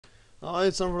Alright,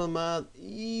 it's time for the math.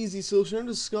 Easy. So we're going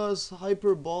to discuss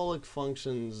hyperbolic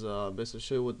functions. Basically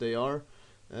show you what they are.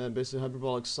 Basically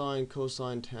hyperbolic sine,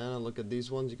 cosine, tan. And look at these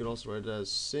ones. You could also write it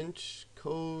as sinh,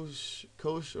 cosh,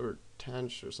 or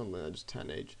tanch or something like that, just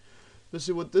tan h.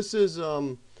 Basically what this is,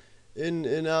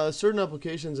 in certain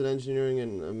applications in engineering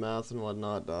and math and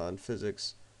whatnot, and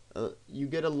physics, you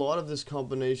get a lot of this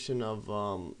combination of,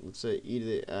 let's say, e to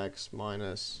the x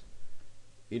minus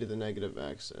e to the negative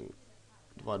x and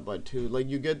divided by 2. Like,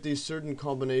 you get these certain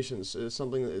combinations. It's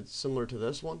something that's similar to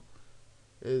this one.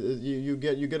 You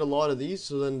get a lot of these.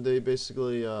 So then they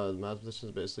basically, the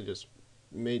mathematicians basically just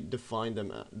defined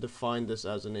this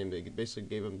as a name. They basically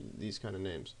gave them these kind of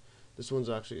names. This one's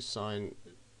actually sine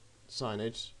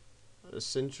h,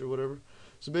 sinh or whatever.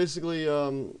 So basically,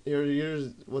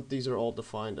 here's what these are all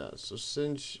defined as. So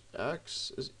sinh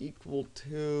x is equal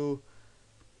to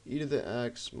e to the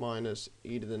x minus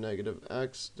e to the negative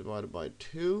x divided by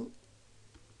 2,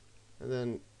 and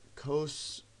then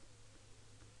cos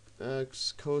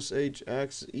hx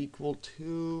is equal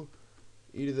to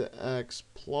e to the x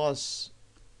plus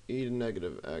e to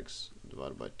negative x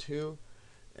divided by 2,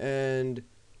 and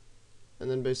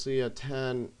then basically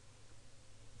tan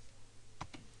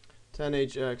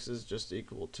hx is just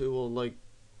equal to, well,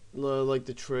 like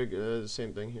the trig, the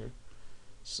same thing here,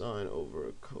 sine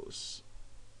over cos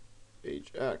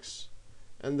hx.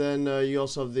 And then you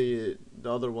also have the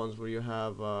other ones where you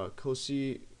have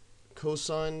cosine,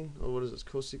 or what is this,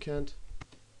 cosecant?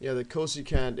 Yeah, the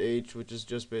cosecant h, which is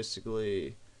just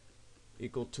basically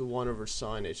equal to 1 over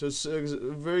sine h. So it's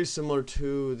very similar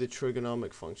to the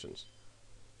trigonometric functions.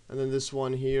 And then this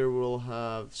one here will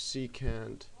have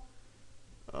secant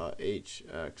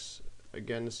hx.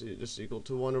 Again, this is just equal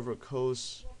to 1 over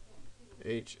cos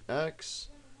hx.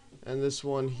 And this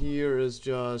one here is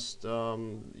just,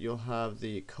 you'll have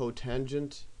the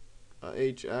cotangent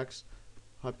hx,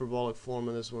 hyperbolic form,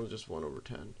 and this one's just 1 over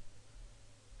 10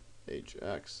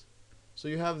 hx. So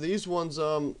you have these ones.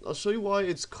 I'll show you why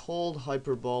it's called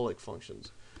hyperbolic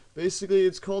functions. Basically,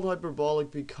 it's called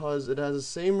hyperbolic because it has the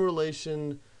same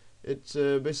relation. It's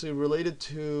basically related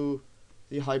to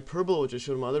the hyperbola, which I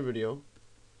showed in my other video,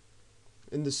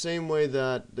 in the same way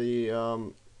that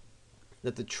the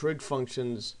trig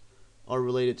functions are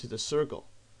related to the circle.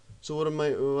 So what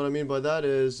I mean by that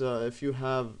is, if you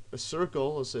have a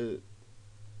circle, let's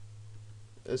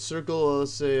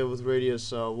say with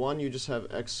radius 1, you just have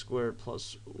x squared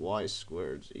plus y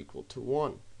squared equal to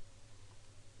 1.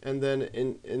 And then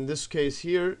in this case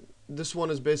here, this one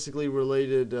is basically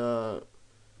related to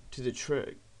the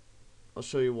trig. I'll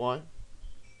show you why.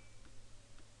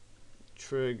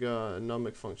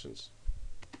 Trigonometric functions.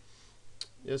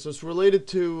 Yeah, so it's related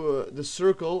to the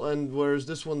circle, and whereas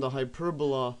this one, the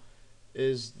hyperbola,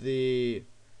 is the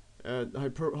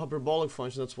hyperbolic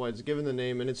function. That's why it's given the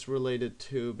name, and it's related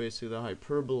to basically the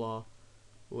hyperbola,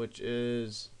 which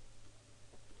is,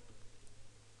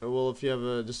 well, if you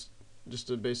have just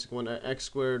a basic one, x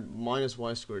squared minus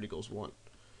y squared equals 1.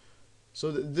 So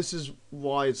this is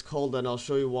why it's called that, and I'll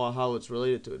show you how it's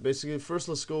related to it. Basically, first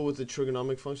let's go with the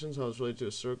trigonometric functions, how it's related to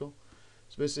a circle.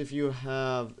 So basically, if you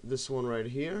have this one right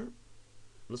here,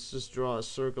 let's just draw a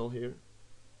circle here.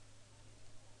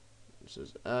 This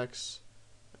is x,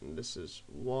 and this is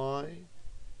y.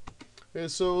 Okay,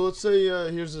 so let's say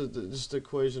here's just the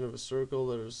equation of a circle.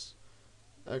 There's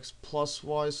x plus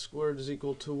y squared is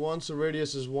equal to 1. So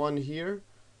radius is 1 here.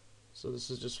 So this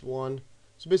is just 1.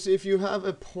 So basically, if you have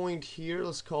a point here,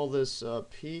 let's call this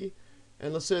P,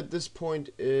 and let's say at this point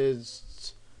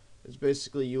is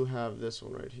basically you have this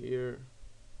one right here.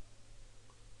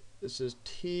 This is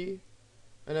T,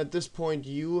 and at this point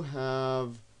you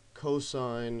have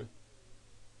cosine,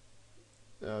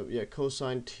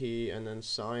 cosine T and then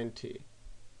sine T.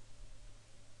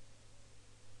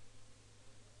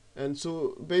 And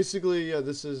so basically,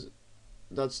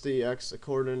 that's the x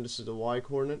coordinate, this is the y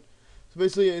coordinate. So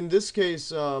basically, in this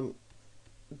case,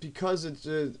 because it's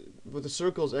with the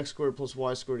circles, x squared plus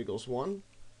y squared equals 1.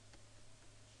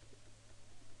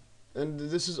 And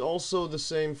this is also the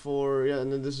same for,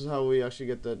 and then this is how we actually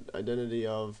get the identity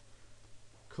of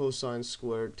cosine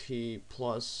squared t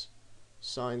plus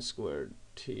sine squared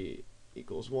t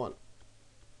equals 1.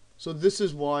 So this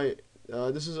is why,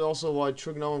 this is also why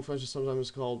trigonometric functions sometimes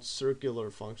called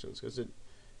circular functions, because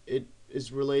it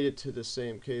is related to the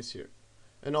same case here.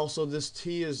 And also this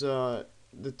t is,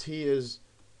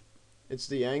 it's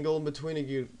the angle in between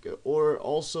it, or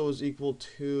also is equal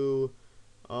to,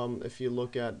 if you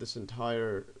look at this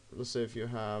entire, let's say if you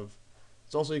have,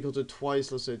 it's also equal to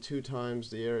twice, let's say 2 times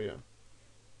the area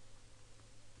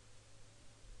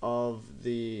of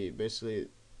the, basically,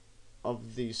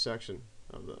 of the section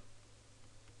of the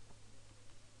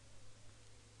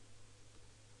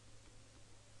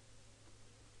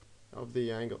of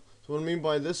the angle. So what I mean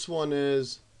by this one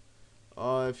is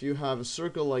if you have a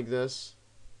circle like this,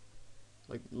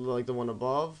 like the one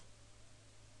above,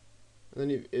 and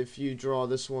then if you draw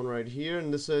this one right here,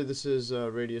 and this is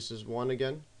radius is 1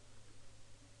 again,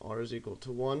 r is equal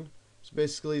to 1. So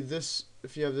basically this,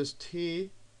 if you have this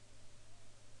t,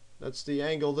 that's the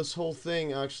angle. This whole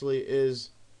thing actually is,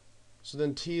 so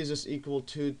then t is just equal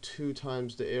to 2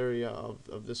 times the area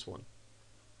of this one.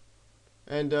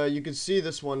 And you can see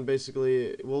this one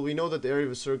basically, well, we know that the area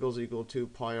of a circle is equal to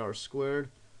pi r squared,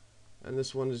 and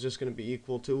this one is just going to be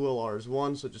equal to, well, r is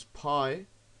 1, so just pi,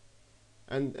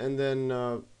 and then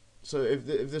so if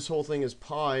this whole thing is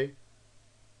pi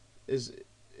is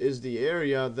the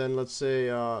area, then let's say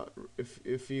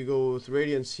if you go with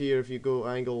radians here, if you go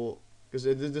angle, because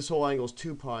this whole angle is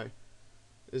 2 pi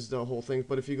is the whole thing,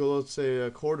 but if you go, let's say, a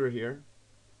quarter here,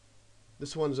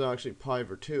 this one's actually pi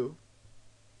over 2.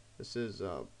 This is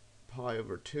pi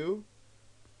over 2.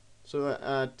 So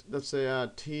at, let's say,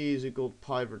 at t is equal to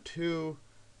pi over 2,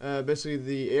 basically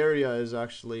the area is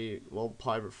actually, well,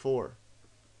 pi over 4.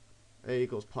 A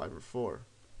equals pi over 4.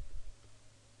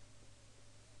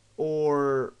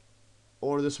 Or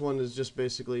this one is just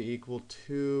basically equal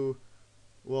to,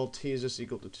 well, t is just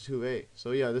equal to 2a.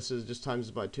 So yeah, this is just times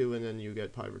by 2, and then you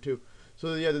get pi over 2.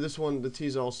 So yeah, this one, the t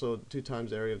is also 2 times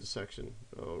the area of the section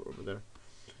over there.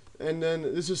 And then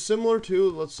this is similar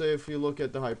to, let's say, if you look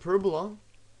at the hyperbola.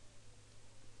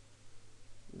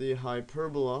 The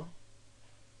hyperbola.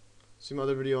 See my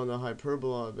other video on the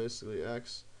hyperbola, basically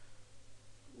x,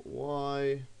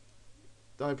 y.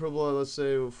 The hyperbola, let's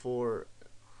say for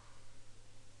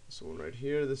this one right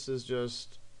here, this is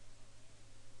just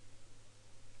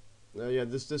yeah,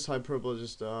 this hyperbola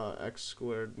is just x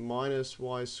squared minus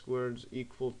y squared is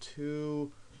equal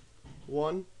to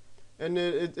 1. And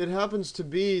it happens to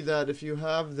be that if you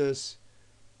have this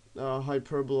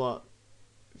hyperbola,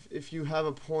 if you have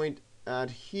a point at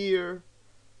here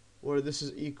where this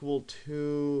is equal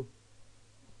to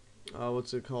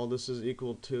what's it called, this is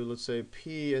equal to, let's say,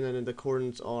 p, and then the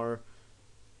coordinates are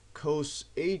cos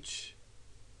h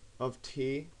of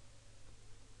t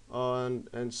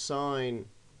and sine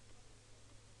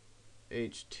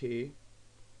ht,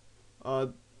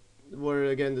 where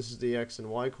again this is the x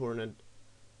and y coordinate.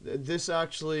 This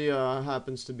actually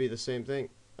happens to be the same thing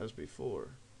as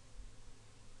before.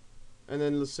 And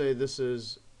then let's say this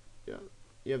is, yeah,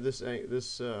 you have this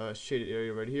shaded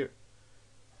area right here.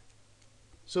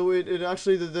 So it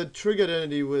actually, the trig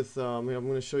identity with, I'm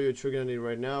going to show you a trig identity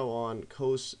right now on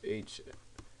cos h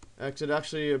x. It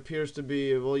actually appears to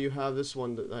be, well, you have this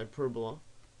one, the hyperbola.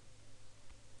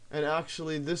 And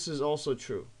actually this is also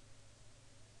true.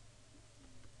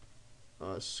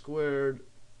 Squared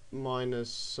minus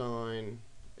sine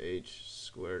h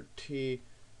squared t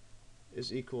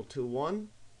is equal to 1.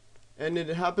 And it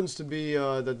happens to be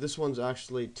that this one's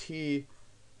actually t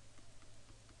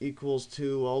equals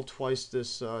to, well, twice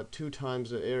this 2 times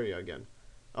the area again.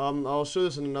 I'll show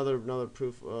this in another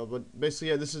proof, but basically,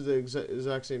 yeah, this is the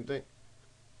exact same thing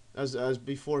as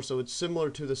before. So it's similar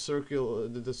to the circle,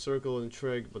 and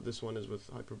trig, but this one is with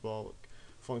hyperbolic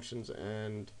functions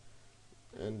and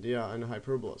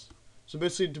hyperbolas. So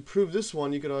basically, to prove this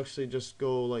one, you could actually just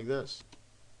go like this.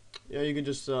 Yeah, you could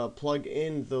just plug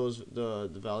in the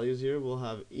values here. We'll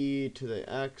have e to the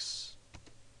x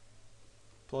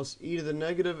plus e to the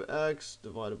negative x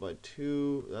divided by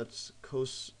 2. That's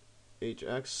cos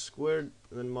hx squared,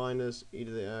 and then minus e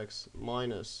to the x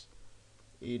minus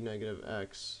e negative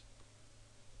x.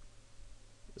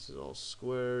 This is all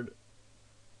squared,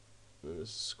 and then this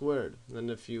is squared. And then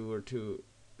if you were to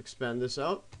expand this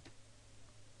out,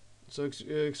 so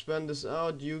expand this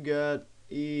out, you get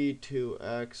e to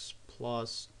x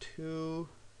plus 2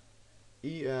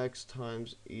 ex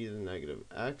times e to the negative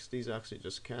x. These actually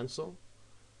just cancel.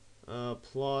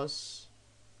 Plus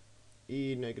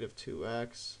e negative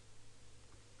 2x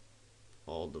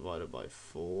all divided by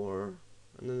 4.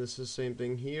 And then this is the same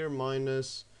thing here,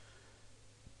 minus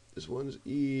this one's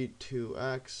e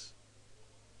 2x.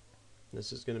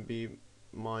 This is going to be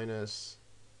minus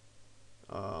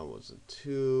what's it,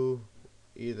 2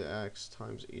 e to the x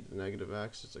times e to the negative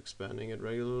x, it's expanding it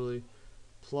regularly,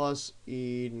 plus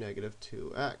e negative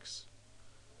 2x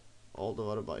all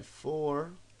divided by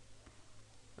 4.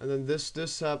 And then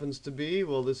this happens to be,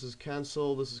 well, this is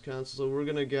cancelled, so we're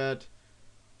going to get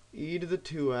e to the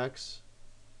 2x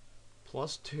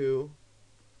plus 2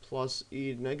 plus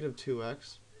e to negative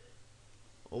 2x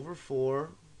over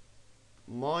 4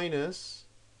 minus,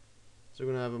 so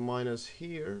we're going to have a minus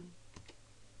here,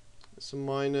 so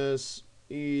minus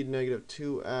e negative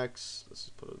 2x, let's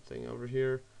just put a thing over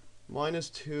here, minus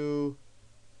 2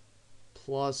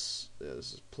 plus,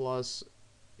 this is plus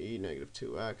e negative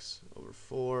 2x over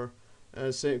 4.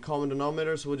 Same common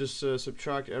denominator, so we'll just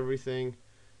subtract everything.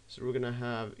 So we're going to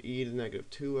have e to the negative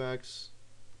 2x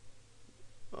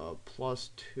plus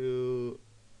 2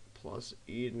 plus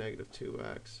e to negative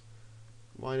 2x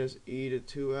minus e to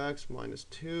 2x minus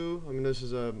 2. I mean, this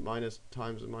is a minus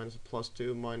times a minus, a plus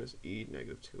 2 minus e to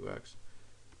negative 2x.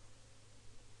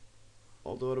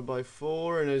 All divided by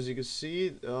 4, and as you can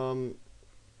see,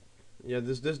 yeah,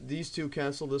 these two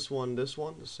cancel. This one, the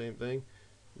same thing.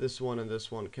 This one and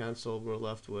this one cancel. We're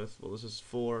left with, well, this is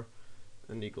 4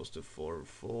 and equals to 4.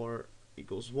 4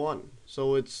 equals 1.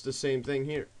 So it's the same thing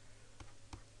here.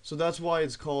 So that's why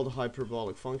it's called a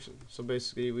hyperbolic function. So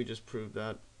basically we just proved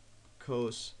that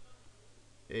cos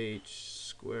h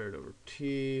squared over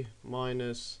t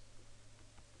minus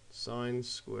sine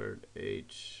squared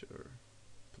h, or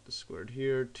put the squared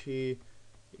here, t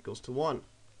equals to 1.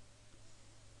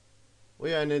 Well,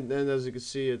 yeah, and as you can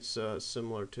see, it's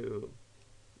similar to,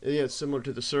 yeah, it's similar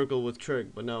to the circle with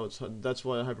trig, but now that's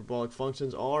why hyperbolic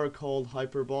functions are called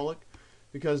hyperbolic,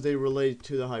 because they relate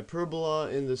to the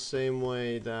hyperbola in the same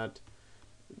way that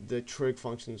the trig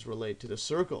functions relate to the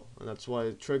circle, and that's why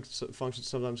trig functions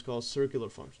sometimes called circular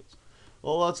functions.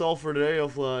 Well, that's all for today.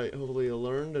 Hopefully you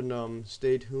learned, and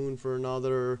stay tuned for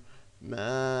another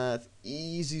math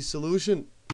easy solution.